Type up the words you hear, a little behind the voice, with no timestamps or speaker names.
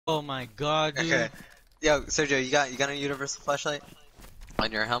Oh my god, dude. Okay. Yo, Sergio, you got a universal flashlight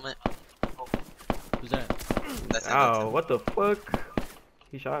on your helmet? Who's that? That's him, Ow, what the fuck?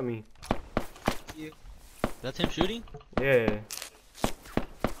 He shot me. You. That's him shooting? Yeah.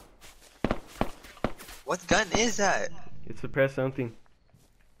 What gun is that? It suppressed something.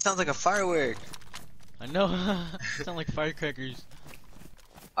 Sounds like a firework. I know. Sound like firecrackers.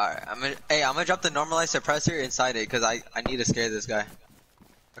 Alright, I'm gonna drop the normalized suppressor inside it because I need to scare this guy.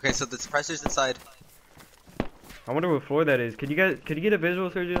 Okay, so the suppressor's inside. I wonder what floor that is. Could you get a visual,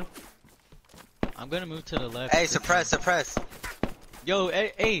 Sergio? I'm gonna move to the left. Hey, suppress. Yo,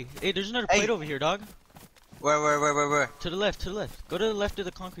 hey, there's another plate over here, dog. Where? To the left. Go to the left of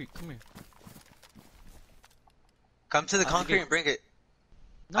the concrete. Come here. Come to the concrete and bring it.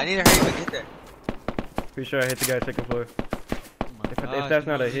 No. I need to hurry up and get there. Pretty sure I hit the guy second floor. Oh my If gosh, that's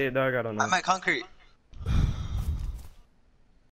not a dude. hit, dog, I don't know. I'm at concrete.